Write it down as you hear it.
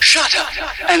Shut up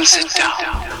and sit down.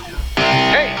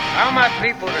 Hey, how are my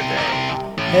people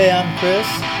today? Hey, I'm Chris.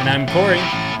 And I'm Corey.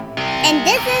 And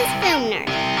this is Film Nerd.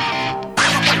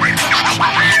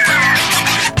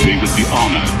 We would be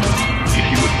honored if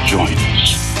you would join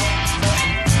us.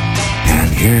 And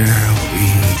here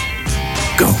we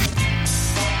go.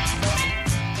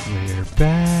 We're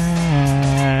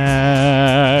back.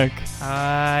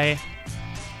 Hi.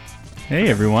 Hey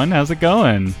everyone, how's it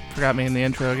going? Forgot me in the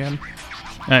intro again.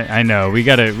 I know we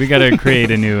gotta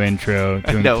create a new intro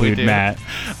to include Matt.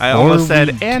 I almost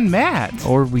said and Matt.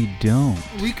 Or we don't.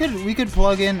 We could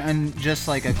plug in and just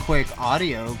like a quick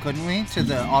audio, couldn't we, to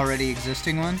the already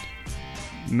existing one?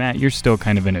 Matt, you're still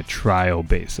kind of in a trial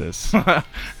basis. I'm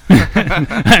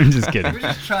just kidding. We're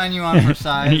just trying you on for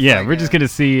size. Yeah, we're just gonna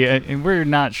see, and we're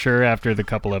not sure after the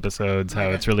couple episodes how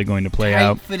it's really going to play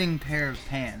out. Tight-fitting pair of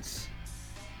pants.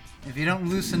 If you don't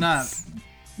loosen up,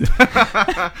 we're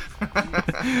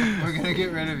gonna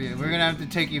get rid of you. We're gonna have to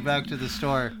take you back to the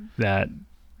store. That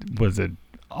was an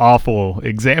awful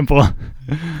example.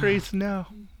 Please no.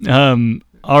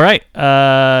 All right.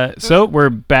 So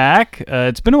we're back.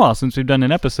 It's been a while since we've done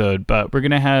an episode, but we're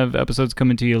gonna have episodes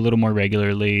coming to you a little more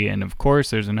regularly, and of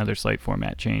course, there's another slight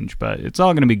format change, but it's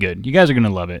all gonna be good. You guys are gonna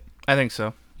love it. I think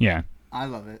so. Yeah. I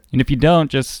love it. And if you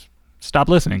don't, just stop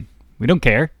listening. We don't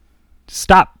care. Just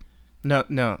stop.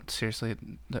 No, seriously,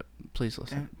 please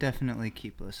listen. Definitely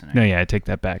keep listening. No, yeah, I take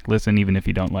that back. Listen, even if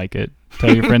you don't like it.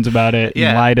 Tell your friends about it. Yeah,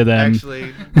 and lie to them.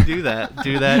 Actually, do that.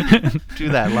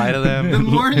 Lie to them. The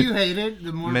more you hate it,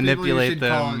 the more Manipulate people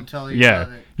you should call them. and tell you Yeah,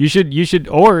 about it.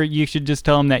 you should just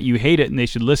tell them that you hate it and they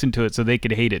should listen to it so they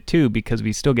could hate it too, because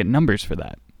we still get numbers for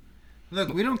that.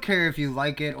 Look, we don't care if you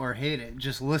like it or hate it.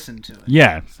 Just listen to it.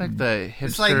 Yeah. It's like the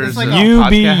hipsters. It's like You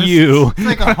be podcast. you. It's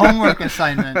like a homework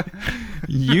assignment.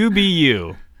 You be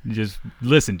you. Just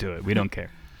listen to it. We don't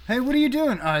care. Hey, what are you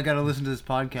doing? Oh, I gotta listen to this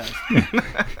podcast.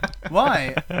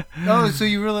 Why? Oh, so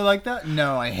you really like that?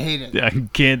 No, I hate it. I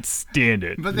can't stand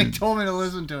it. But they told me to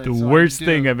listen to it. The so I worst do.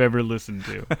 thing I've ever listened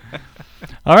to.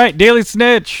 All right, Daily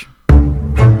Snitch. So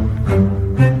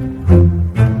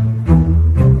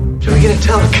we gonna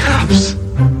tell the cops?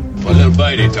 What little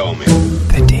Bitey told me.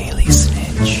 The Daily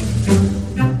Snitch.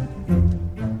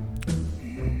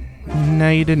 No,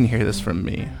 you didn't hear this from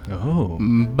me. Oh,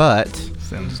 But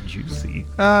sounds juicy.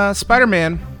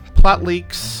 Spider-Man plot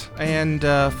leaks and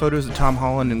photos of Tom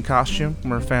Holland in costume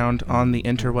were found on the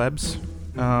interwebs.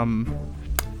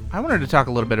 I wanted to talk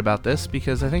a little bit about this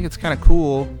because I think it's kind of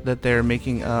cool that they're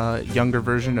making a younger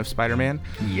version of Spider-Man.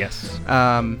 Yes.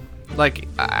 Like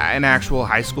an actual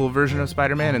high school version of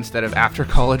Spider-Man instead of after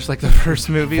college like the first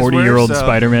movies 40-year-old were, so-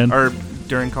 Spider-Man. Or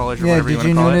during college or Yeah, whatever you did want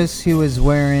you to call notice he was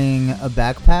wearing a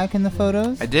backpack in the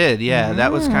photos? it. I did, yeah. That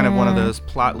was kind of one of those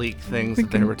plot leak things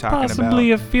that they were talking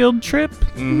Possibly about. a field trip,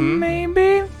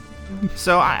 maybe.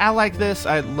 So I like this.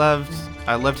 I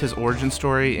loved his origin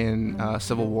story in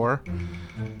Civil War.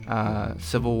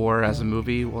 Civil War as a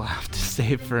movie we'll have to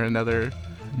save for another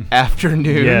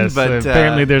afternoon. Yes, but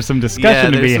apparently there's some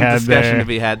discussion to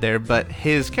be had there. But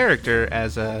his character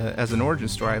as an origin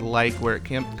story, I like where it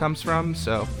comes from.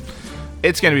 So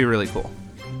it's going to be really cool.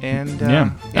 And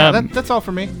that's all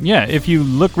for me. Yeah, if you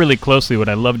look really closely, what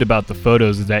I loved about the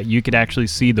photos is that you could actually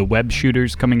see the web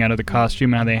shooters coming out of the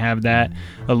costume, how they have that.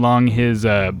 Along his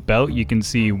belt, you can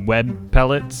see web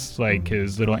pellets, like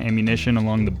his little ammunition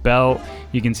along the belt.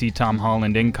 You can see Tom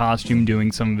Holland in costume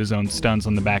doing some of his own stunts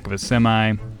on the back of a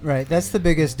semi. Right, that's the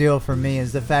biggest deal for me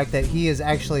is the fact that he is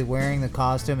actually wearing the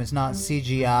costume. It's not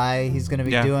CGI. He's going to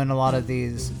be doing a lot of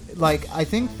these. Like, I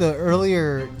think the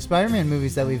earlier Spider-Man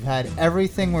movies that we've had,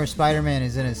 everything where Spider-Man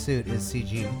is in a suit is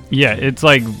CG. Yeah, it's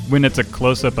like when it's a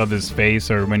close-up of his face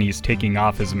or when he's taking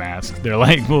off his mask. They're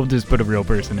like, we'll just put a real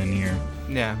person in here.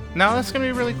 Yeah. No, that's going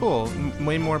to be really cool.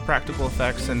 Way more practical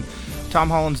effects. And Tom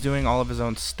Holland's doing all of his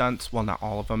own stunts. Well, not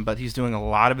all of them, but he's doing a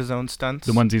lot of his own stunts.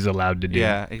 The ones he's allowed to do.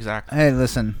 Yeah, exactly. Hey,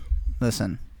 listen.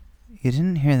 You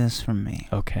didn't hear this from me.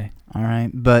 Okay. All right,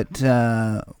 but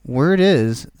word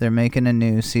is they're making a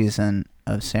new season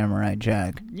of Samurai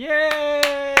Jack.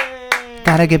 Yay!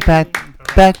 Gotta get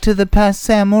back to the past,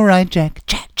 Samurai Jack.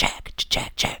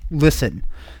 Jack. Listen,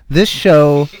 this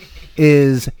show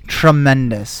is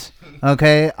tremendous.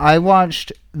 Okay, I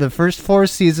watched the first 4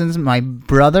 seasons. My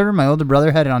older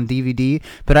brother had it on DVD,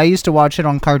 but I used to watch it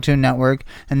on Cartoon Network,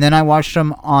 and then I watched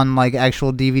them on like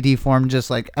actual DVD form, just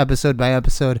like episode by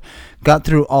episode. Got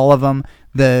through all of them.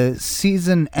 The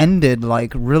season ended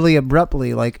like really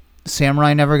abruptly. Like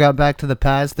Samurai never got back to the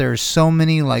past. There are so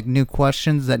many like new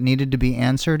questions that needed to be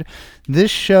answered.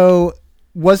 This show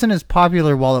wasn't as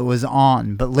popular while it was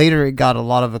on, but later it got a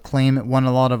lot of acclaim. It won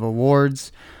a lot of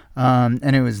awards.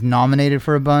 and it was nominated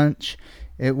for a bunch.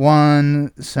 It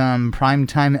won some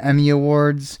Primetime Emmy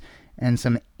Awards and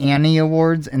some Annie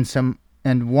Awards and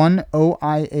one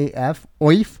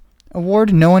OIF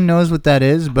award. No one knows what that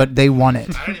is, but they won it.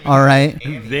 All right.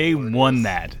 They won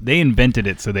that. They invented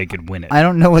it so they could win it. I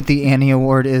don't know what the Annie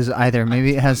Award is either.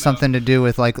 Maybe it has something to do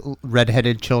with like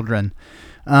redheaded children.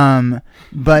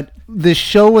 But the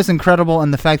show was incredible,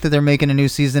 and the fact that they're making a new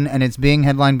season and it's being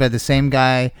headlined by the same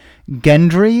guy,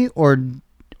 Gendry or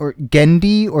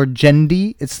Gendy or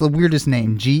Gendy. It's the weirdest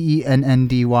name.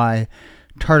 Gendy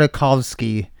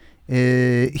Tartakovsky.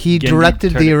 He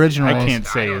directed the originals. I can't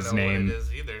say his name.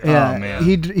 Yeah, oh, man.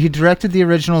 He directed the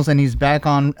originals, and he's back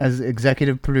on as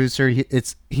executive producer.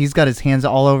 He's got his hands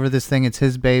all over this thing. It's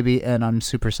his baby, and I'm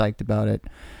super psyched about it.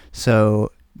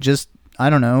 So just,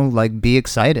 I don't know, like, be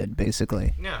excited,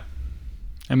 basically. Yeah.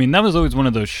 I mean, that was always one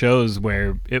of those shows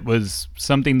where it was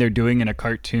something they're doing in a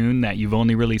cartoon that you've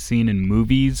only really seen in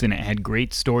movies, and it had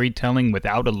great storytelling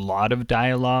without a lot of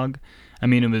dialogue. I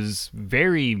mean, it was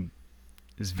very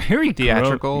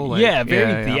theatrical.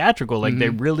 Very theatrical. Like, they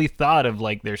really thought of,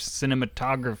 like, their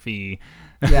cinematography.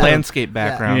 Landscape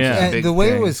background. Yeah. And the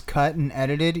way it was cut and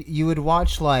edited, you would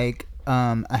watch, like,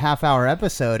 a half-hour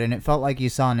episode, and it felt like you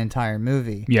saw an entire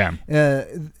movie. Yeah.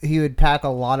 He would pack a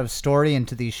lot of story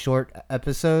into these short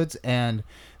episodes, and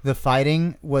the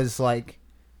fighting was, like,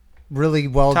 really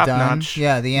well Top done. notch.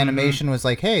 Yeah, the animation was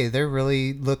like, hey, they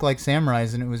really look like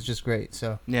samurais, and it was just great.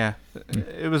 So Yeah,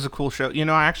 it was a cool show. You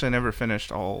know, I actually never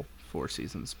finished all 4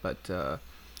 seasons, but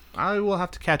I will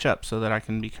have to catch up so that I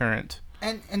can be current.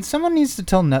 And someone needs to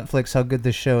tell Netflix how good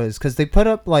this show is, because they put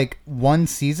up like 1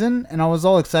 season, and I was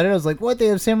all excited. I was like, what, they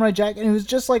have Samurai Jack? And it was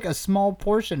just like a small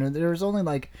portion. There was only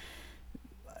like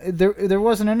there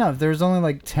wasn't enough. There was only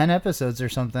like 10 episodes or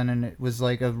something, and it was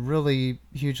like a really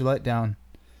huge letdown.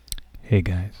 Hey,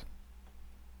 guys.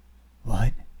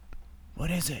 What? What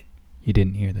is it? You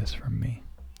didn't hear this from me.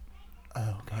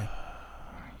 Oh, okay.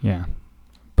 Yeah.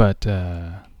 But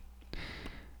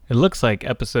it looks like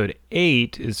episode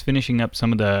 8 is finishing up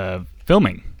some of the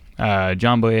filming.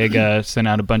 John Boyega sent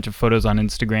out a bunch of photos on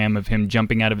Instagram of him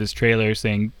jumping out of his trailer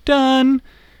saying, done!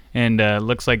 And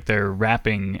looks like they're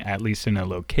wrapping, at least in a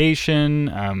location.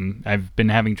 I've been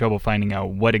having trouble finding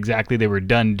out what exactly they were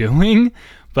done doing,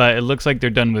 but it looks like they're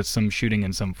done with some shooting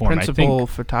in some form. Principal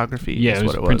photography Yeah, is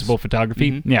what it was. Principal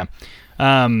photography, yeah.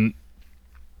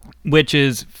 Which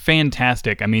is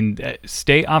fantastic. I mean,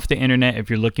 stay off the internet if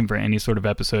you're looking for any sort of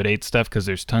episode 8 stuff, because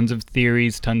there's tons of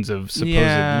theories, tons of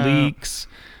supposed leaks.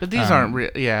 But these aren't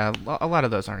real. Yeah, a lot of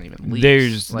those aren't even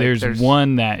leaks. There's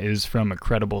one that is from a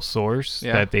credible source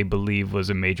that they believe was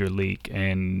a major leak,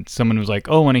 and someone was like,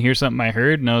 "Oh, want to hear something I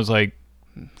heard?" And I was like,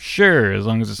 "Sure, as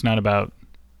long as it's not about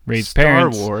Rey's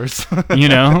parents." Star Wars. You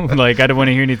know, like, I don't want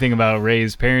to hear anything about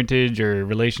Rey's parentage or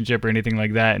relationship or anything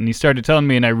like that. And he started telling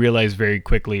me, and I realized very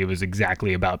quickly it was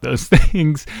exactly about those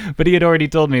things. But he had already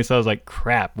told me, so I was like,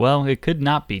 "Crap. Well, it could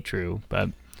not be true." But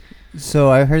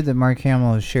So I heard that Mark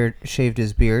Hamill has shaved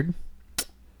his beard.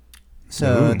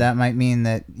 So that might mean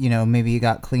that, you know, maybe he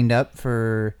got cleaned up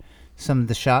for some of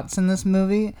the shots in this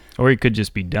movie. or he could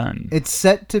just be done. It's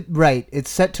set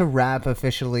to wrap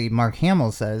officially, Mark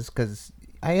Hamill says, because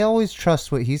I always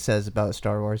trust what he says about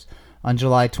Star Wars, on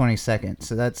July 22nd.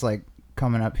 So that's like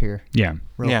coming up here Yeah.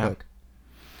 real quick.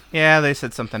 Yeah, they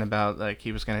said something about like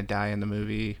he was gonna die in the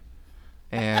movie,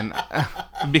 and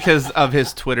because of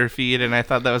his Twitter feed, and I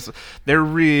thought they're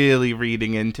really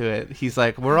reading into it. He's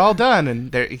like, "We're all done,"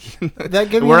 and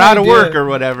we're out of work or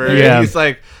whatever. Yeah. And he's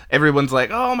like, everyone's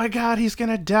like, "Oh my god, he's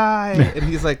gonna die," and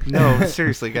he's like, "No,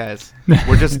 seriously, guys,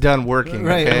 we're just done working.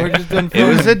 Right, okay? we're just done It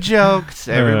was filming." a joke.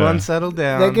 Everyone settle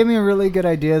down." That gave me a really good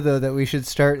idea, though, that we should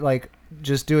start like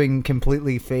just doing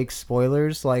completely fake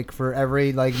spoilers, like for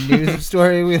every like news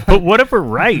story we. But what if we're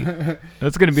right?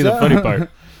 That's going to be the funny part.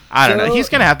 I don't know. He's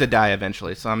gonna have to die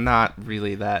eventually, so I'm not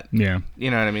really that. Yeah.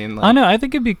 You know what I mean? Like, I know. I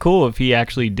think it'd be cool if he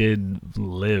actually did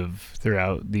live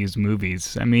throughout these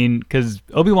movies. I mean, because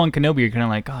Obi-Wan Kenobi, you're kind of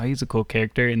like, oh, he's a cool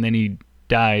character, and then he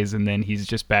dies, and then he's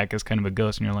just back as kind of a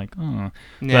ghost, and you're like, oh.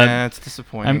 Yeah, it's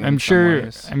disappointing. I'm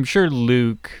sure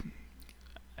Luke.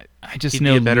 I just He'd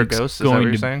know be a better Luke's ghost. Is that what going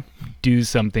you're to saying? do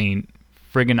something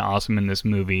friggin' awesome in this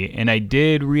movie, and I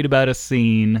did read about a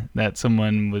scene that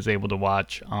someone was able to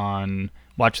watch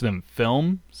them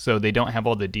film, so they don't have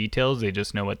all the details, they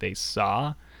just know what they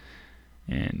saw,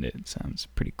 and it sounds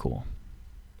pretty cool.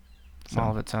 So,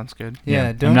 all of it sounds good.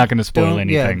 Yeah, I'm not going to spoil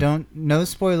anything. Yeah, no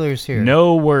spoilers here.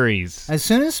 No worries. As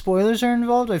soon as spoilers are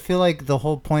involved, I feel like the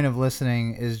whole point of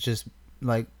listening is just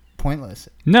like pointless.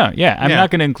 No, yeah, I'm not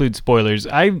going to include spoilers.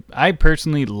 I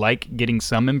personally like getting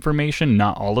some information,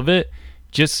 not all of it,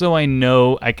 just so I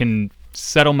know I can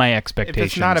settle my If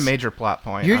expectations. it's not a major plot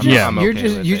point, You're I'm, just, I'm you're okay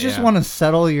just, with you it, just yeah. want to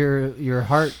settle your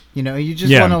heart. You know, you just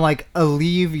Yeah. want to like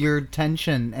alleviate your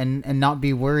tension and not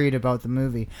be worried about the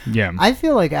movie. Yeah. I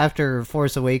feel like after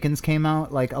Force Awakens came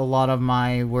out, like a lot of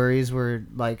my worries were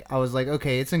like, I was like,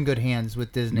 okay, it's in good hands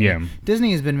with Disney. Yeah.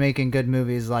 Disney has been making good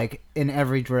movies like in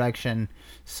every direction.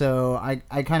 So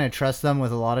I kind of trust them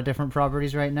with a lot of different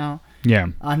properties right now. Yeah.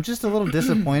 I'm just a little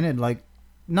disappointed, like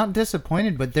not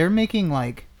disappointed, but they're making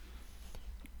like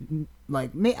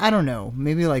I don't know,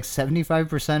 maybe like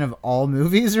 75% of all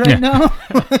movies right Yeah. now.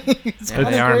 Yeah,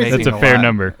 they are making That's a a fair lot.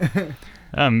 number.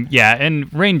 Yeah, and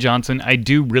Rainn Johnson, I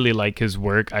do really like his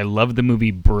work. I love the movie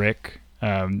Brick.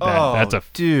 That's a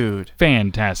dude.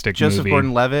 fantastic Joseph movie.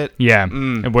 Gordon-Levitt. Yeah,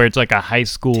 Mm. where it's like a high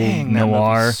school Dang, that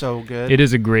noir. movie's so good. It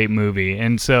is a great movie,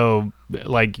 and so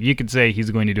like you could say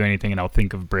he's going to do anything, and I'll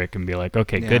think of Brick and be like,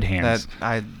 okay, Yeah, good hands.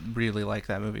 I really like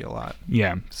that movie a lot.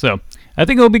 Yeah, so I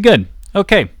think it'll be good.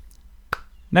 Okay,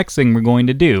 next thing we're going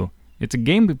to do. It's a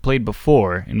game we played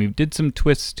before, and we did some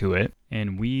twists to it,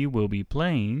 and we will be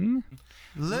playing.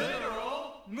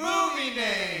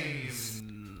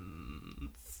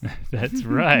 That's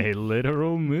right,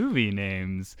 literal movie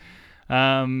names.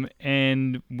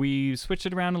 And we switched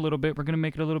it around a little bit. We're going to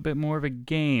make it a little bit more of a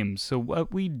game. So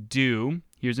what we do,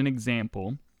 here's an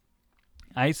example.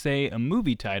 I say a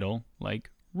movie title like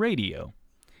Radio.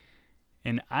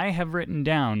 And I have written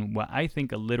down what I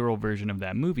think a literal version of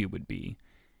that movie would be.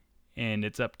 And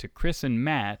it's up to Chris and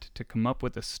Matt to come up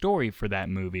with a story for that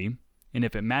movie. And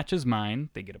if it matches mine,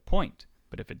 they get a point.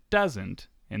 But if it doesn't,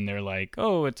 and they're like,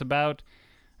 oh, it's about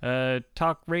a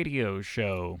talk radio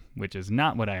show, which is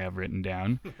not what I have written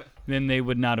down, then they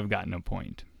would not have gotten a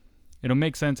point. It'll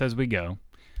make sense as we go.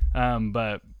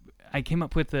 But I came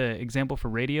up with an example for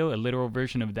radio. A literal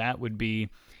version of that would be,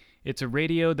 it's a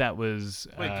radio that was...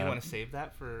 Wait, do you want to save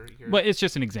that for your... Well, it's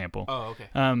just an example. Oh,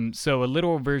 okay. So a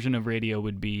literal version of radio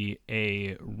would be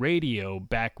a radio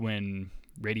back when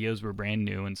radios were brand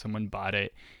new and someone bought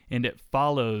it, and it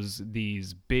follows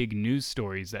these big news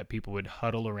stories that people would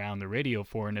huddle around the radio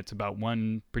for, and it's about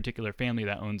one particular family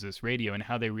that owns this radio and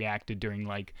how they reacted during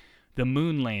like the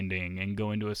moon landing, and go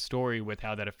into a story with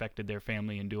how that affected their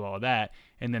family and do all that,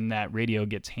 and then that radio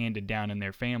gets handed down in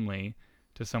their family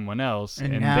to someone else,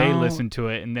 and they now- listen to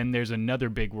it, and then there's another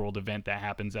big world event that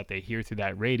happens that they hear through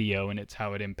that radio, and it's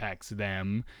how it impacts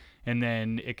them. And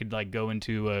then it could like go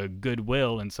into a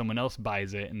Goodwill and someone else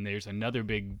buys it, and there's another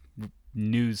big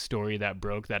news story that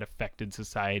broke that affected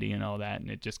society and all that, and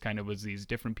it just kind of was these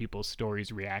different people's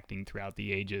stories reacting throughout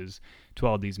the ages to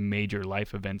all these major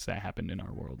life events that happened in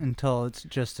our world. Until it's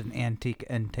just an antique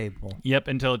end table Yep,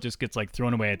 until it just gets like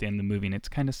thrown away at the end of the movie, and it's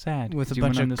kind of sad. with a 'cause you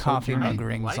went bunch on of this whole coffee journey. mug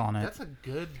rings on it. That's a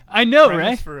good I know, premise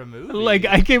right? for a movie. Like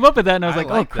I came up with that, and I was I like,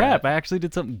 "Oh like crap! that. I actually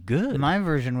did something good." My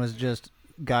version was just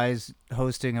guys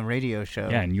hosting a radio show.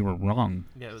 Yeah, and you were wrong.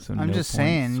 Yeah, it was- So I'm no just points.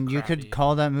 saying, you Crappy. could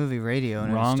call that movie radio and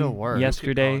it would Wrong. still work. Yes. You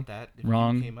could call Yesterday, it that if you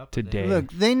wrong came up with it. today.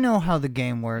 Look, they know how the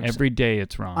game works. Every day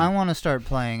it's wrong. I want to start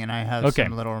playing, and I have Okay,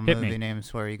 some little hit me. movie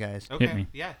names for you guys. Okay. me.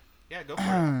 Yeah, go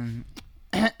for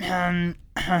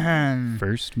it.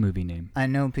 First movie name. I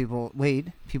know people. Wait,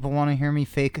 people want to hear me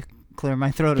fake clear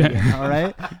my throat again. All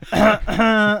right.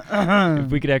 If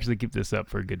we could actually keep this up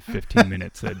for a good 15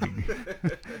 minutes, that'd be.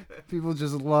 People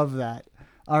just love that.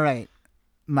 All right,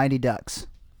 Mighty Ducks.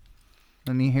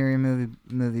 Let me hear your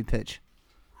movie pitch.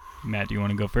 Matt, do you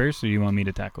want to go first, or do you want me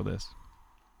to tackle this?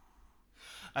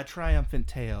 A triumphant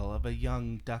tale of a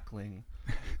young duckling.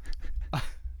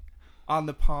 On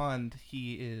the pond,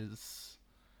 he is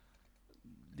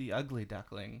the ugly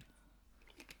duckling,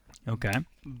 Okay.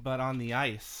 but on the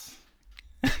ice,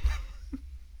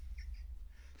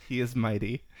 he is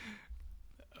mighty.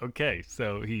 Okay,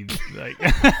 so he's like.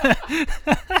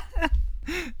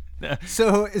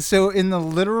 So in the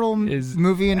literal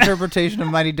movie interpretation of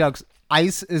Mighty Ducks,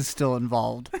 ice is still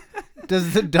involved.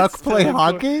 Does the duck play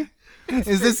hockey?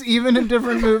 Is this even a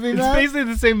different movie, It's Matt? basically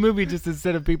the same movie, just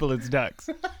instead of people, it's ducks.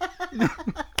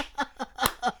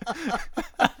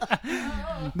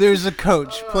 There's a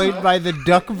coach played by the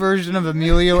duck version of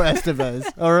Emilio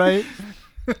Estevez. All right.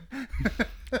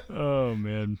 Oh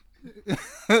man.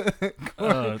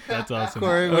 That's awesome.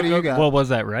 Corey, what do you got? Well, was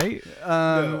that right?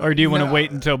 Or do you want to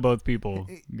wait until both people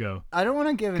go? I don't want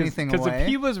to give anything Because away. if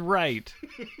he was right,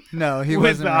 No, he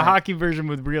with wasn't. the right. hockey version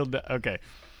with real okay.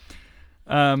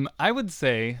 I would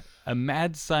say a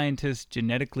mad scientist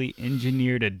genetically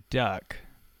engineered a duck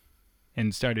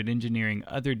and started engineering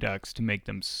other ducks to make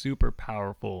them super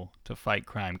powerful to fight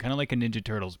crime, kind of like a Ninja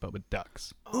Turtles but with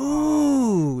ducks.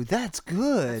 Ooh, that's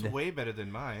good. That's way better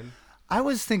than mine. I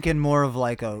was thinking more of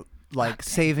like like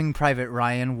Saving Private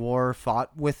Ryan war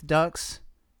fought with ducks,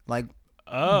 like.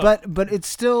 Oh. But it's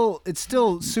still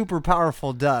super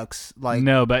powerful ducks. Like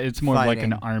no, but it's more like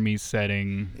an fighting. army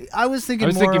setting. I was thinking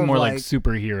more of like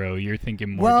superhero. You're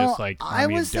thinking more well, just like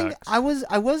army of ducks. I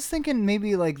was thinking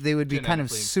maybe like they would be kind of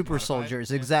Genetically super modified?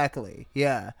 soldiers. Exactly.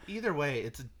 Yeah. Either way,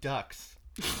 it's ducks.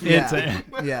 Yeah.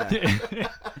 Yeah.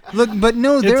 Look, but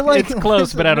no, they're like it's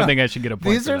close, but I don't think I should get a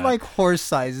point. These for are that. like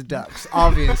horse-sized ducks,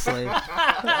 obviously.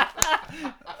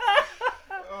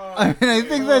 I mean, I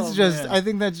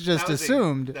think that's just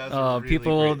assumed.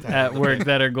 People at work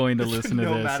that are going to listen to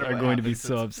No this matter are what going to be happens,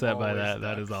 so it's upset by always that.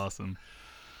 That is ducks. awesome.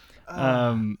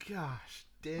 Gosh,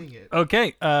 dang it.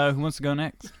 Okay, who wants to go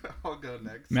next? I'll go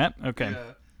next. Matt? Okay. Yeah,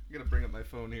 I'm gonna bring up my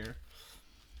phone here,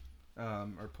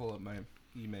 or pull up my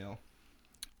email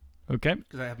Okay.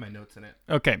 because I have my notes in it.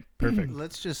 Okay, perfect.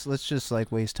 Let's just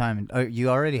like waste time. You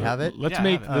already have it. Let's Yeah, I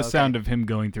make have the it. Okay. sound of him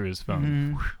going through his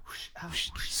phone.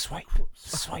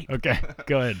 Swipe. Okay,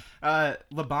 go ahead.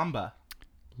 La Bamba.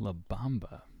 La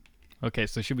Bamba. Okay,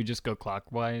 so should we just go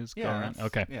clockwise? Go around?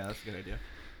 Okay. Yeah, that's a good idea.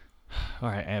 All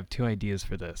right, I have 2 ideas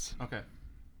for this. Okay.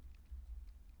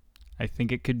 I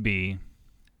think it could be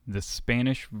the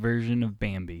Spanish version of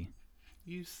Bambi.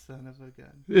 You son of a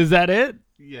gun. Is that it?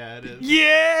 Yeah, it is.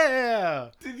 Yeah!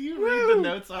 Did you read the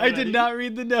notes I already? did not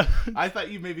read the notes. I thought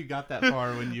you maybe got that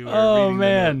far when you were Oh, reading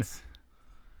man. the notes.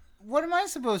 What am I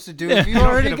supposed to do if you You don't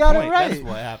already get a got it point. right? That's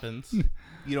what happens.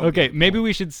 You don't Okay, get a maybe point.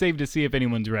 we should save to see if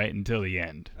anyone's right until the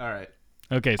end. All right.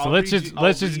 Okay, so I'll let's read just you- I'll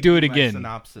let's just read do you it my again.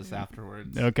 Synopsis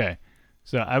afterwards. Okay.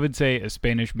 So I would say a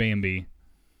Spanish Bambi.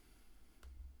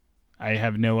 I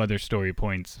have no other story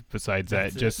points besides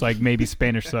That's that. it. Just like maybe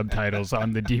Spanish subtitles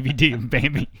on the DVD of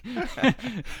Bambi.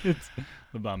 It's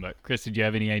La Bamba. Chris, did you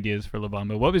have any ideas for La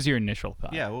Bamba? What was your initial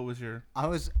thought? Yeah. What was your?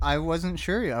 I wasn't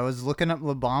sure. I was looking up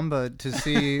La Bamba to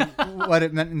see what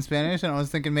it meant in Spanish, and I was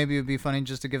thinking maybe it would be funny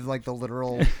just to give like the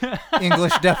literal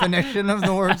English definition of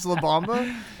the words La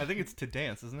Bamba. I think it's to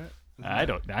dance, isn't it? Isn't I that-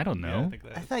 don't Yeah, I know. think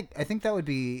that is. I think that would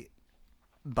be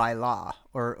bailar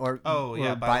or Oh,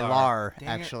 yeah, bailar bailar. Dang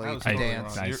it, actually I was to totally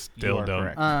dance. wrong. I You still are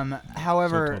don't. correct. Still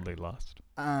However, totally lost.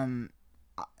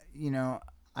 you know,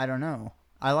 I don't know.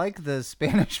 I like the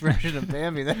Spanish version of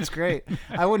Bambi. That's great.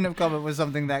 I wouldn't have come up with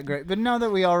something that great. But now that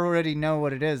we already know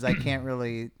what it is, I can't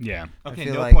really. Yeah. Okay, I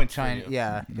feel no like points for trying. you.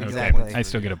 Yeah, Okay. exactly. I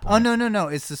still get a point. Oh no!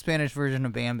 It's the Spanish version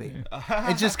of Bambi.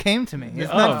 It just came to me.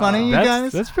 Isn't that Oh, funny, you that's,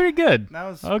 guys? That's pretty good. That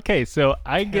was Okay, so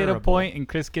I get a terrible. point and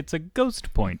Chris gets a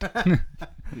ghost point.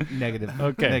 negative.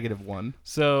 Okay. -1.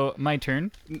 So my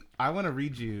turn. I want to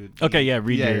read you. the- Okay, yeah,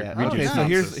 read your Okay, so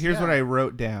synopsis. here's what Yeah. I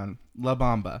wrote down. La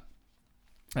Bamba,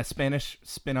 a Spanish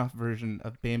spin-off version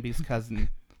of Bambi's cousin,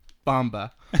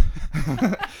 Bamba,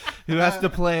 who has to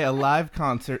play a live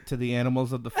concert to the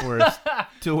animals of the forest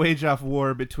to wage off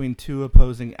war between 2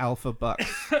 opposing alpha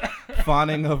bucks,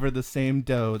 fawning over the same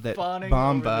doe that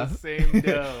Bamba same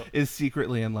dough. is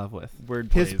secretly in love with.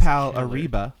 Wordplay His is pal killer.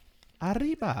 Arriba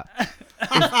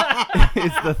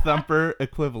is the thumper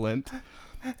equivalent.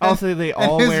 Also, they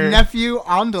all His wear nephew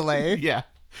Andale. yeah,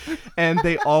 and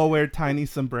they all wear tiny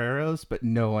sombreros, but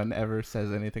no one ever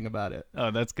says anything about it.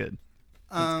 Oh, that's good.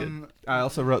 Um, I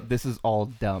also wrote, "This is all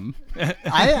dumb."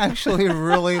 I actually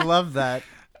really love that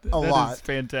a That lot. is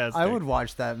fantastic. I would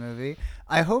watch that movie.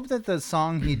 I hope that the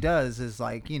song he does is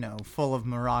like, you know, full of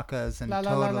maracas and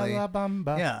totally.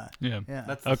 bamba. Yeah. Yeah. Yeah.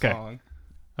 That's the Okay. song.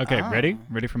 Okay, Ah. ready?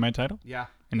 Ready for my title? Yeah,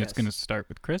 And it's going to start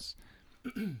with Chris.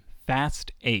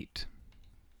 Fast 8.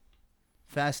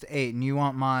 Fast 8, and you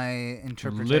want my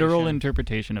interpretation? Literal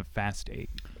interpretation of Fast 8.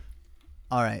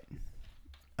 All right.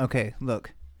 Okay,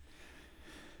 look.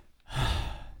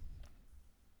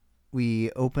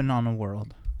 We open on a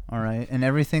world, all right? And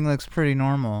everything looks pretty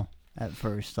normal at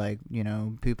first. Like, you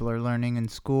know, people are learning in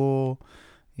school.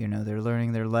 You know, they're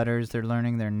learning their letters. They're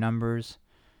learning their numbers.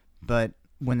 But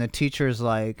when the teacher's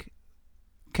like,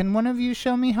 can one of you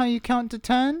show me how you count to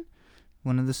 10?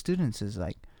 One of the students is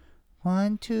like,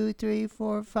 1, 2, 3,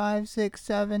 4, 5, 6,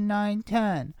 7, 9,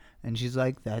 10. And she's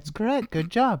like, that's correct. Good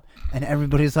job. And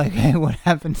everybody's like, hey, what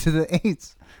happened to the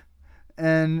 8s?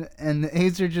 And the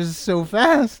 8s are just so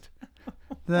fast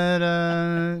that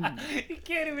You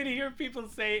can't even hear people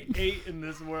say 8 in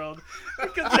this world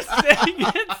because they're saying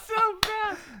it so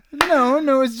fast.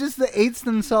 no, it's just the 8s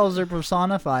themselves are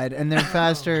personified and they're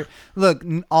faster. Look,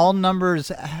 all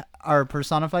numbers are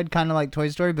personified kind of like Toy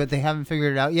Story, but they haven't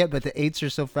figured it out yet. But the 8s are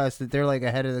so fast that they're like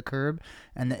ahead of the curve,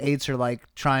 and the 8s are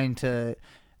like trying to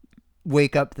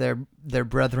wake up their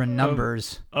brethren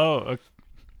numbers.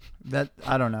 That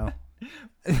I don't know.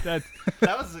 That's,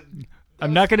 That was.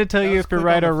 I'm not going to tell you if you're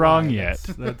right or wrong yet.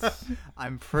 That's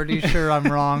I'm pretty sure I'm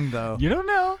wrong though. You don't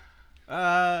know.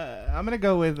 I'm gonna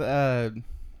go with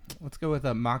let's go with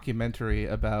a mockumentary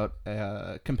about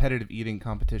competitive eating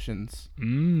competitions.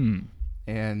 And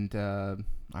I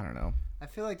don't know. I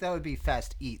feel like that would be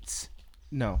Fast Eats.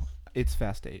 No, it's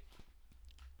Fast 8.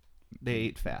 They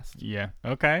ate fast. Yeah.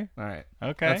 Okay. All right.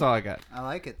 Okay. That's all I got. I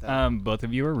like it though. Both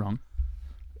of you are wrong.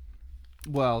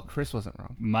 Well, Chris wasn't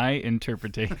wrong. My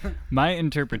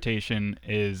interpretation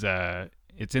is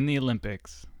it's in the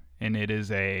Olympics, and it is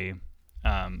a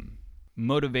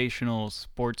motivational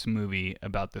sports movie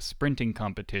about the sprinting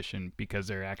competition because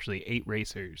there are actually 8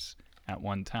 racers at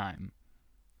one time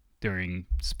during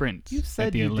sprints. You said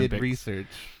at the you Olympics. did research.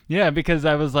 Yeah, because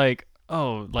I was like,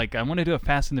 oh, like I want to do a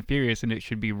Fast and the Furious, and it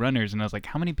should be runners. And I was like,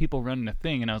 how many people run in a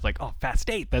thing? And I was like, oh, Fast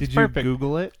 8. That's Did perfect. you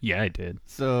Google it? Yeah, I did.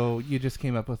 So you just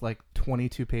came up with like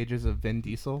 22 pages of Vin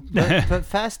Diesel? But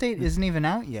Fast 8 isn't even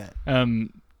out yet.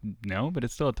 No, but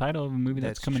it's still a title of a movie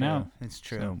that's coming true. out. It's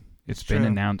true. So it's It's been true.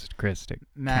 announced, Chris. It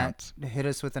Matt, counts. hit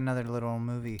us with another little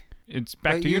movie. It's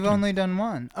back But to your you've turn. only done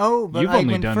one. Oh, but You've I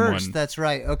only went done first. one. That's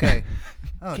right. Okay.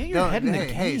 Oh, Get your head in the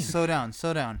hey, game. slow down.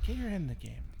 Slow down. Get your head in the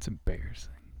game. It's embarrassing.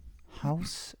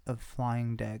 House of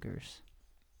Flying Daggers.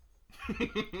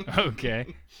 Okay.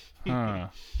 Huh.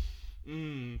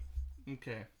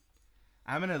 Okay.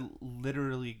 I'm gonna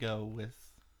literally go with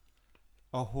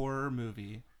a horror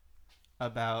movie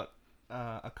about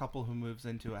a couple who moves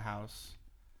into a house,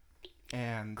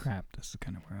 and Crap, this is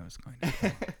kind of where I was going to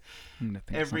go. I'm gonna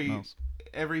think of something else.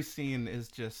 every scene is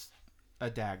just a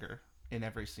dagger. In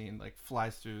every scene, like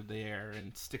flies through the air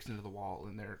and sticks into the wall,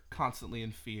 and they're constantly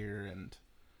in fear. And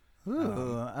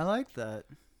Ooh, I like that.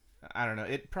 I don't know.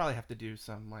 It'd probably have to do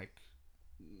some like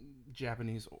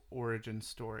Japanese origin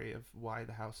story of why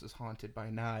the house is haunted by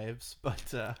knives,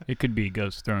 but It could be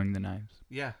Ghost throwing the knives.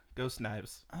 yeah, ghost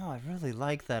knives. Oh, I really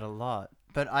like that a lot.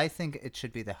 But I think it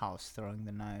should be the house throwing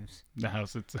the knives. The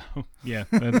house itself. Yeah,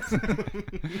 that's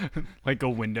like a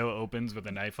window opens with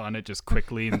a knife on it just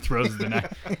quickly and throws the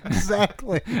knife.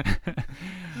 Exactly.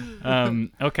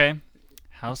 Okay.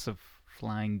 House of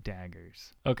Flying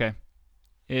Daggers. Okay.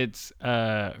 It's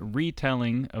a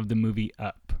retelling of the movie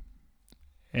Up.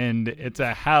 And it's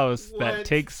a house that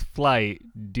takes flight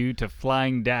due to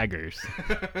flying daggers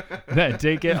that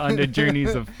take it on the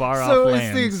journeys of far-off So lands.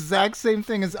 it's the exact same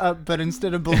thing as Up, but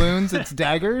instead of balloons, it's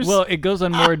daggers? Well, it goes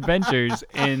on more adventures,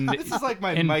 and This is like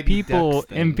my and Mighty people Ducks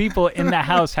thing. and people in the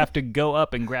house have to go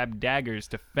up and grab daggers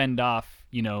to fend off,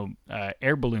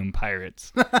 air balloon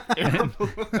pirates.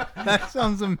 that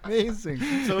sounds amazing.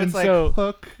 So And it's like so-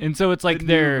 Hook. And so it's like The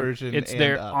new their version it's and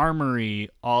their Up. armory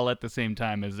all at the same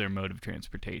time as their mode of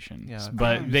transportation. Yeah,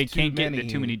 but they too can't get into many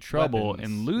too many trouble weapons.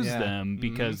 and lose Yeah. them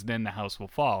because then the house will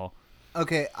fall.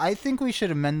 Okay, I think we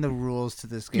should amend the rules to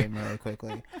this game really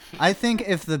quickly. I think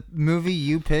if the movie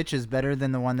you pitch is better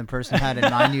than the one the person had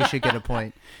in mind, you should get a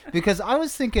point. Because I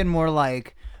was thinking more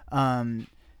like,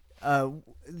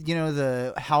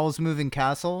 the Howl's Moving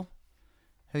Castle.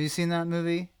 Have you seen that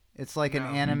movie? It's like an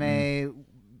anime,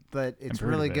 but it's heard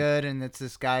really of it. good, and it's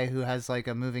this guy who has like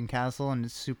a moving castle, and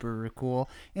it's super cool.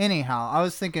 Anyhow, I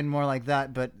was thinking more like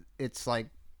that, but it's like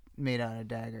made out of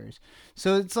daggers.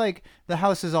 So it's like the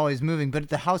house is always moving, but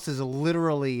the house is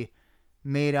literally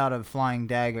made out of flying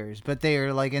daggers, but they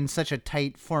are like in such a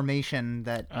tight formation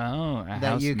that Oh, a That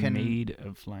house you can- made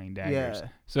of flying daggers. Yeah.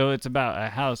 So it's about a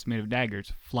house made of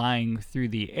daggers flying through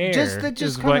the air. Just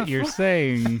is kinda what you're fly-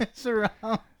 saying. it's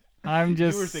around. I'm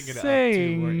just were thinking of Up too,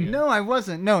 saying weren't you? No, I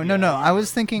wasn't. No. I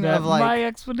was thinking that of like my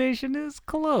explanation is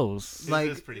close. It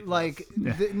is pretty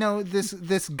close.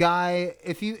 this guy.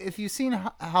 If you seen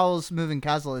Howl's Moving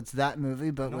Castle, it's that movie,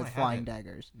 but No, with I flying haven't.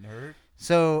 daggers. Nerd.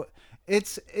 So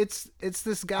it's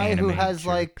this guy who Anime has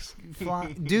jerks.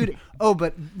 dude. Oh,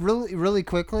 but really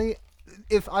quickly,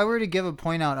 if I were to give a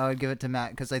point out, I would give it to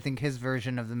Matt because I think his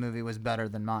version of the movie was better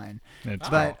than mine. That's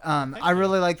But I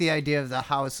really like the idea of the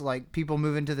house. Like people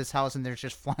move into this house and there's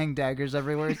just flying daggers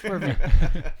everywhere. It's perfect.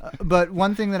 But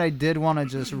one thing that I did want to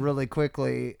just really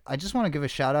quickly, I just want to give a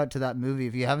shout out to that movie.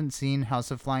 If you haven't seen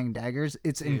House of Flying Daggers,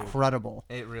 it's incredible.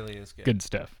 It really is good. good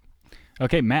stuff.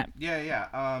 Okay, Matt.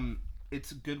 Yeah.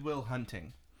 It's Goodwill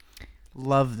Hunting.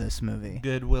 Love this movie.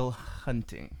 Goodwill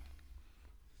Hunting.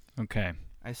 Okay.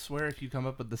 I swear, if you come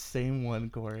up with the same one,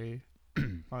 Corey,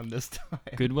 on this time.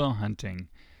 Goodwill Hunting.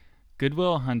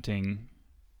 Goodwill Hunting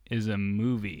is a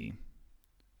movie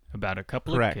about a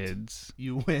couple Correct. of kids.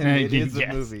 You win. It is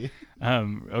Yes. a movie.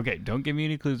 Okay, don't give me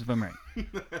any clues if I'm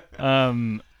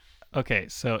right. Okay,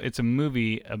 so it's a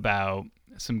movie about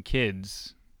some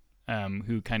kids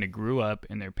who kind of grew up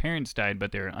and their parents died,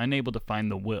 but they were unable to find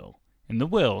the will. And the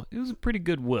will, it was a pretty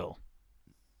good will,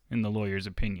 in the lawyer's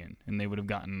opinion, and they would have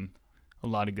gotten a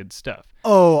lot of good stuff.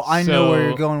 Oh, I know where So-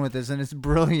 you're going with this, and it's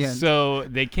brilliant. So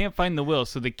they can't find the will,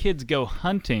 so the kids go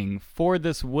hunting for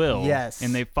this will. Yes.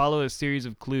 And they follow a series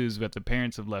of clues that the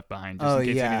parents have left behind, just Oh, in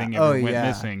case yeah. anything Oh, ever went yeah.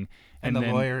 missing. And the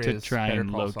then lawyer to is try Better and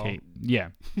Call Saul. locate. Yeah.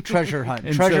 Treasure hunt.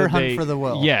 And Treasure so hunt they- for the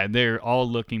will. Yeah, they're all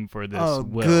looking for this Oh,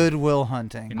 will. good will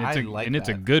hunting. And it's I a like it's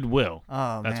a that. good will.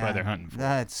 Oh, That's why man. they're hunting for.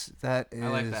 That is I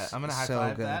like that. I'm gonna high so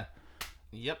five good. that.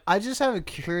 Yep. I just have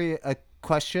a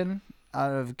question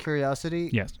out of curiosity.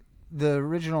 Yes.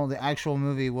 The actual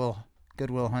movie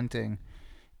Good Will Hunting,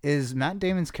 is Matt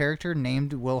Damon's character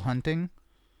named Will Hunting?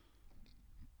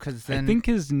 Because then I think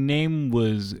his name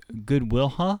was Goodwill,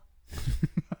 huh?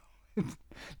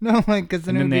 no, like because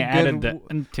then, And then it they would be added good.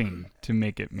 the hunting to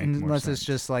make it make more Unless sense. it's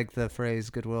just like the phrase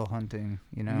 "Good Will Hunting,"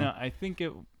 you know. No, I think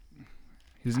it.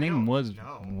 His name was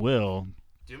Will.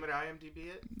 Do you want me to IMDb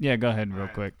it? Yeah, go ahead real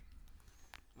quick.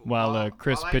 While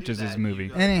Chris pitches his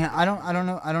movie. Anyhow, I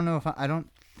don't know if I don't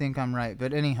think I'm right,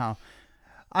 but anyhow,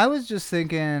 I was just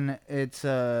thinking it's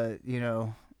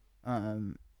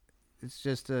it's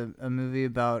just a movie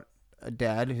about a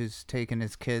dad who's taking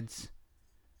his kids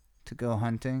to go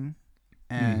hunting,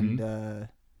 and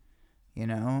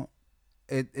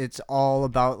it's all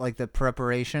about like the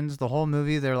preparations. The whole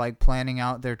movie, they're like planning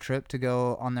out their trip to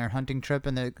go on their hunting trip,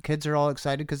 and the kids are all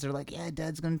excited because they're like, "Yeah,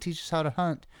 Dad's gonna teach us how to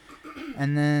hunt."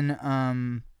 And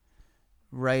then,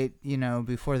 right,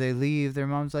 before they leave, their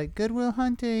mom's like, "Good Will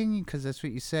Hunting," because that's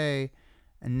what you say.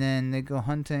 And then they go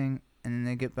hunting, and then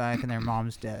they get back, and their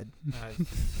mom's dead.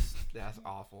 That's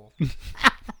awful.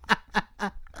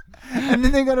 And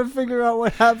then they gotta figure out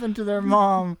what happened to their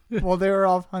mom while they were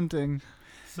off hunting.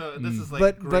 So this is like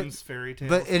But- Grimm's fairy tales.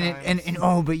 But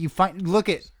times. but you find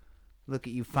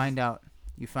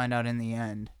you find out in the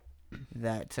end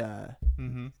that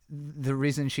the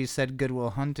reason she said Good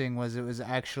Will Hunting was it was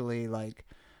actually like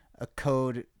a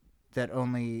code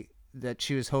that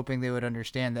she was hoping they would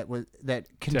understand that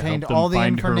contained to help them all the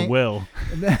find her information will.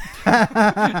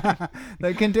 that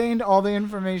contained all the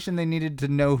information they needed to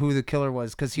know who the killer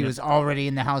was because he was already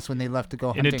in the house when they left to go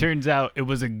hunting. And it turns out it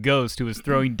was a ghost who was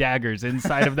throwing daggers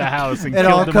inside of the house and it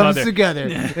killed all the comes mother. together.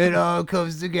 It all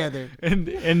comes together.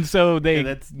 And so they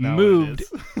that's not what it moved.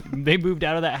 is. They moved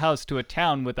out of that house to a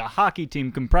town with a hockey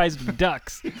team comprised of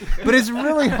ducks. But it's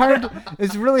really hard.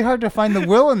 It's really hard to find the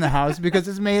will in the house because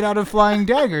it's made out of flying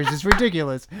daggers. It's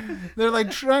ridiculous. They're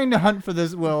like trying to hunt for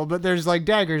this will, but there's like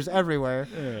daggers everywhere.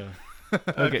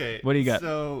 Okay, what do you got?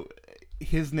 So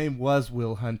his name was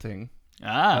Will Hunting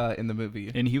in the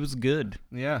movie. And he was good.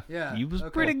 Yeah. Yeah, He was okay.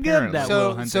 pretty good. That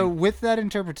Will Hunting. So with that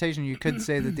interpretation, you could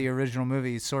say that the original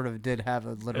movie sort of did have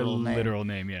a a literal name. literal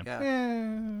name, yeah.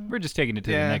 Yeah. We're just taking it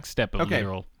to Yeah. the next step of Okay.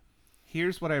 literal.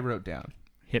 Here's what I wrote down.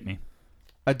 Hit me.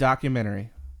 A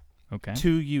documentary. Okay.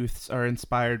 Two youths are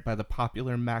inspired by the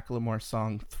popular Macklemore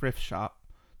song Thrift Shop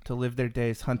to live their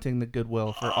days hunting the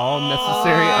Goodwill for all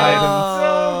necessary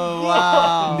items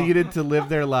Wow. needed to live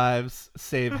their lives,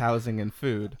 save housing and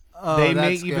food. Oh, They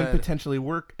may that's even good. potentially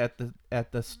work at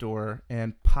the store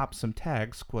and pop some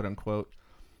tags, quote unquote,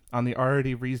 on the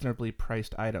already reasonably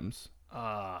priced items.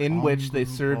 In which they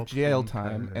serve jail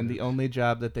time, and the only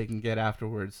job that they can get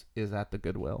afterwards is at the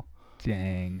Goodwill.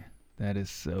 Dang. That is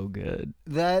so good.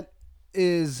 That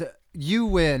is, you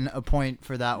win a point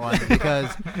for that one because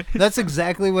that's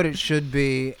exactly what it should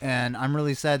be, and I'm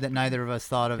really sad that neither of us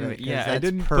thought of it. 'cause Yeah, that's I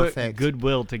didn't perfect. put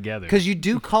Goodwill together. Because you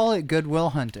do call it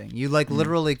Goodwill Hunting. You like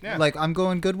literally Yeah. like I'm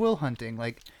going Goodwill Hunting.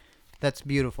 Like that's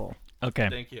beautiful. Okay.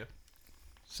 Thank you.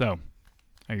 So,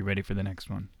 are you ready for the next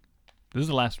one? This is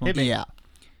the last one. Hit me. Yeah.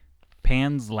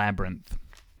 Pan's Labyrinth.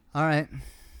 All right.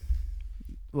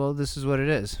 Well, this is what it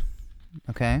is.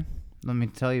 Okay. Let me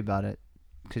tell you about it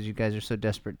because you guys are so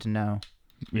desperate to know.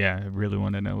 Yeah, I really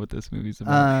want to know what this movie's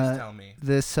about. Please tell me.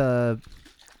 This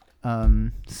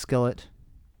skillet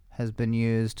has been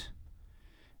used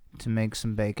to make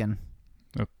some bacon,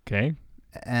 Okay.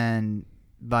 and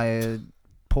by a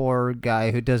poor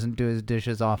guy who doesn't do his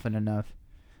dishes often enough,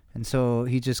 and so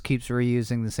he just keeps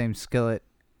reusing the same skillet,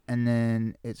 and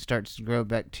then it starts to grow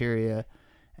bacteria,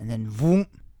 and then boom,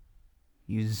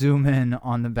 you zoom in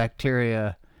on the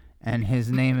bacteria, and his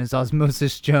name is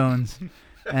Osmosis Jones.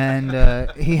 And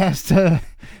he has to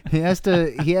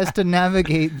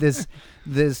navigate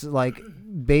this like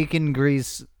bacon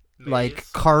grease like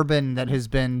carbon that has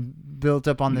been built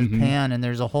up on this pan, and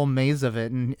there's a whole maze of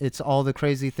it, and it's all the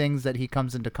crazy things that he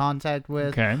comes into contact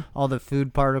with, Okay. all the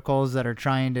food particles that are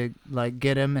trying to like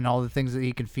get him, and all the things that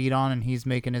he can feed on, and he's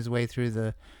making his way through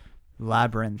the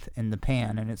labyrinth in the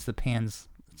pan, and it's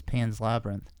Pan's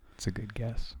Labyrinth. It's a good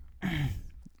guess.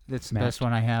 It's the Matt. best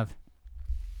one I have.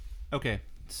 Okay,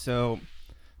 so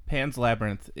Pan's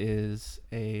Labyrinth is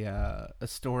a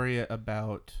story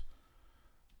about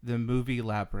the movie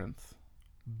Labyrinth,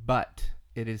 but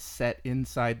it is set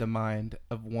inside the mind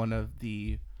of one of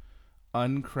the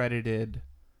uncredited,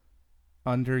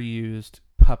 underused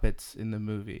puppets in the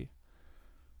movie.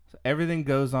 So everything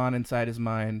goes on inside his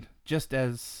mind, just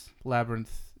as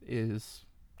Labyrinth is,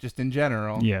 just in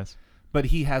general. Yes. But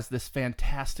he has this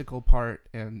fantastical part,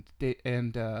 and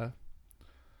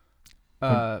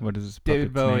What is this puppet's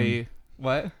David Bowie. name?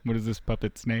 What? What is this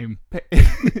puppet's name?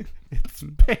 It's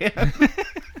Pan.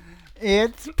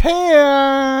 It's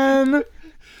Pan.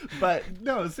 But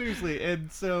no, seriously.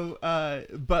 And so,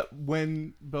 but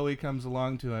when Bowie comes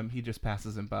along to him, he just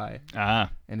passes him by,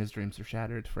 and his dreams are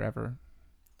shattered forever.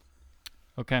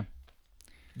 Okay.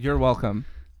 You're welcome.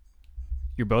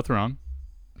 You're both wrong.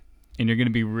 And you're going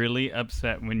to be really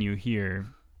upset when you hear...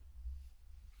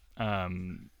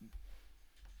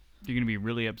 you're going to be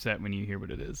really upset when you hear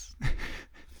what it is.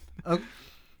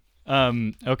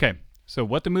 Okay. So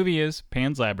what the movie is,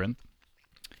 Pan's Labyrinth.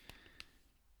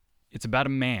 It's about a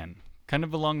man, kind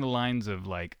of along the lines of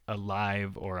like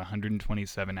Alive or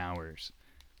 127 Hours,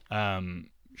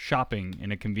 shopping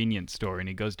in a convenience store, and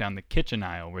he goes down the kitchen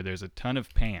aisle where there's a ton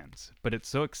of pans, but it's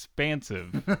so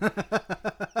expansive,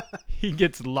 he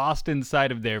gets lost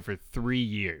inside of there for 3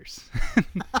 years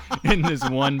in this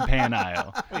one pan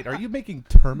aisle. Wait, are you making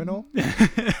Terminal?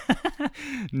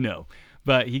 No.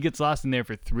 But he gets lost in there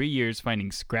for 3 years,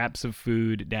 finding scraps of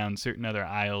food down certain other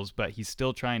aisles, but he's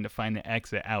still trying to find the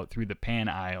exit out through the pan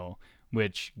aisle,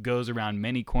 which goes around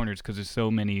many corners because there's so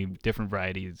many different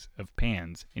varieties of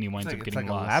pans, and he winds up getting lost. It's like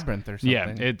lost. a labyrinth or something.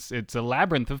 Yeah, it's a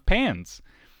labyrinth of pans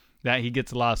that he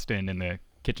gets lost in the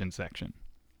kitchen section.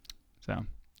 So,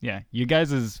 yeah, you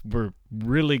guys were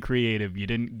really creative. You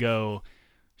didn't go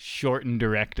short and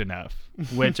direct enough,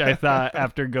 which I thought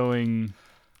after going...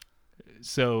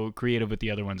 so creative with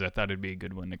the other ones, I thought it'd be a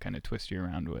good one to kind of twist you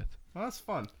around with. Well, that's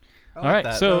fun. All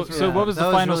right, so what was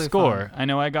the final score? Fun. I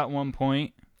know I got 1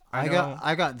 point. I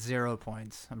got 0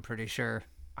 points. I'm pretty sure.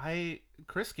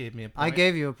 Chris gave me a point. I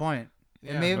gave you a point.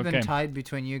 Yeah. It may have Okay. been tied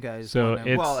between you guys. So one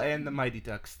it's- and the Mighty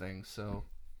Ducks thing. So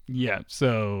Yeah,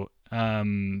 so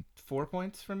 4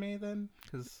 points for me then,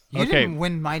 because you okay. didn't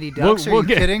win Mighty Ducks. We'll Are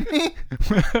you kidding me?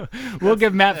 we'll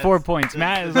give Matt 4 points.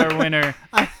 Matt is our winner.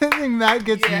 I think Matt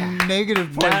gets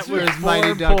negative Matt points for with his Mighty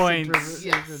 4 Ducks. points.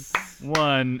 yes.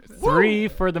 1, 3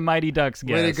 for the Mighty Ducks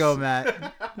guess. Way to go,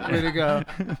 Matt. Way to go.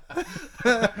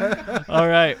 All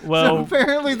right, So well,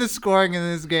 apparently the scoring in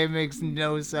this game makes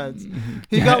no sense.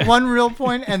 He got 1 real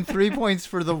point and 3 points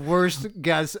for the worst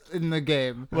guess in the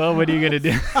game. what are you going to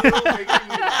do?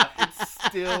 It's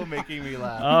still making me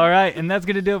laugh. All right, and that's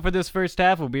going to do it for this first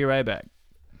half. We'll be right back.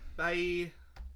 Bye.